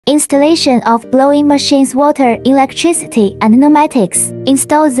Installation of blowing machines, water, electricity, and pneumatics.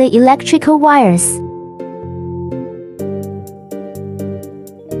 Install the electrical wires.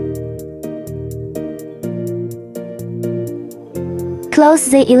 Close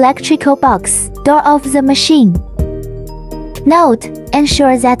the electrical box, door of the machine. Note: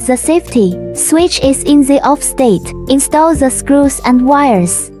 ensure that the safety switch is in the off state. Install the screws and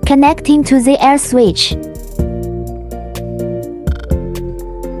wires connecting to the air switch.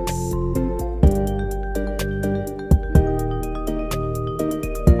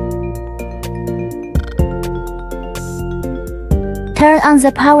 Turn on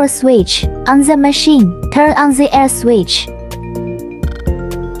the power switch on the machine. Turn on the air switch.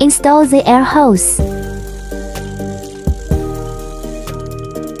 Install the air hose.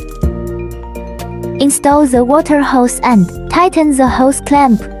 Install the water hose and tighten the hose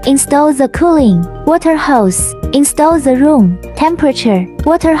clamp. Install the cooling water hose. Install the room temperature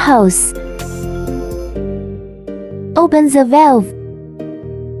water hose. Open the valve.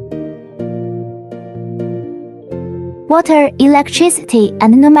 Water, electricity,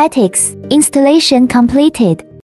 and pneumatics installation completed.